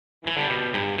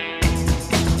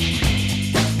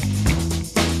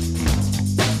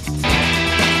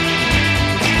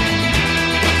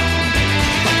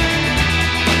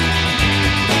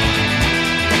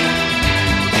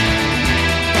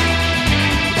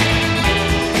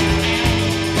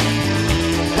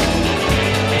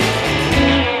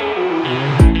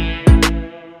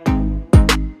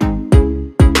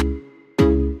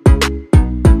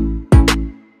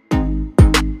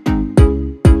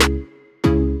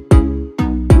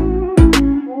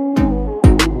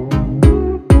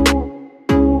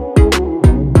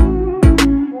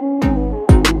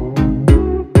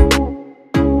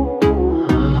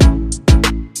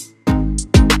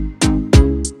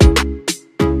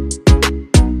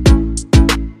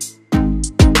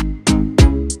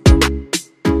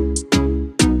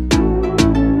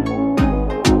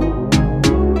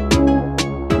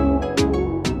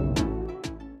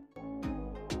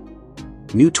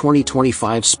New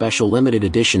 2025 Special Limited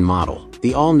Edition Model.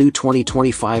 The all-new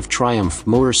 2025 Triumph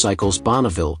Motorcycles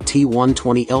Bonneville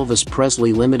T120 Elvis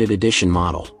Presley Limited Edition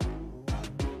Model.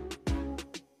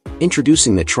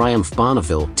 Introducing the Triumph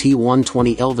Bonneville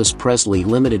T120 Elvis Presley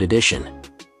Limited Edition.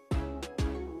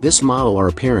 This model or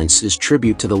appearance is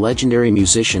tribute to the legendary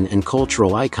musician and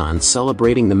cultural icon,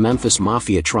 celebrating the Memphis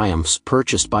Mafia triumphs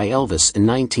purchased by Elvis in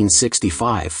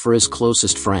 1965 for his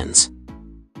closest friends.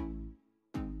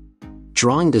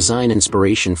 Drawing design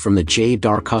inspiration from the J.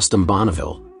 Dar Custom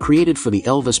Bonneville, created for the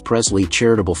Elvis Presley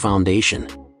Charitable Foundation.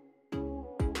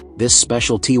 This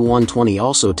special T120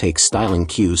 also takes styling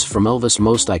cues from Elvis'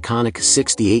 most iconic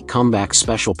 '68 comeback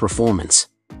special performance.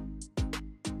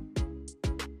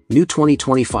 New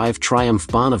 2025 Triumph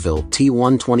Bonneville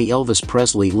T120 Elvis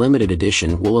Presley Limited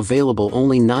Edition will available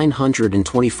only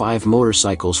 925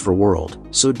 motorcycles for world.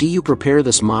 So do you prepare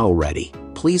this model ready?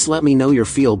 Please let me know your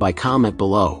feel by comment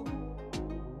below.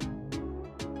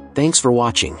 Thanks for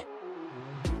watching.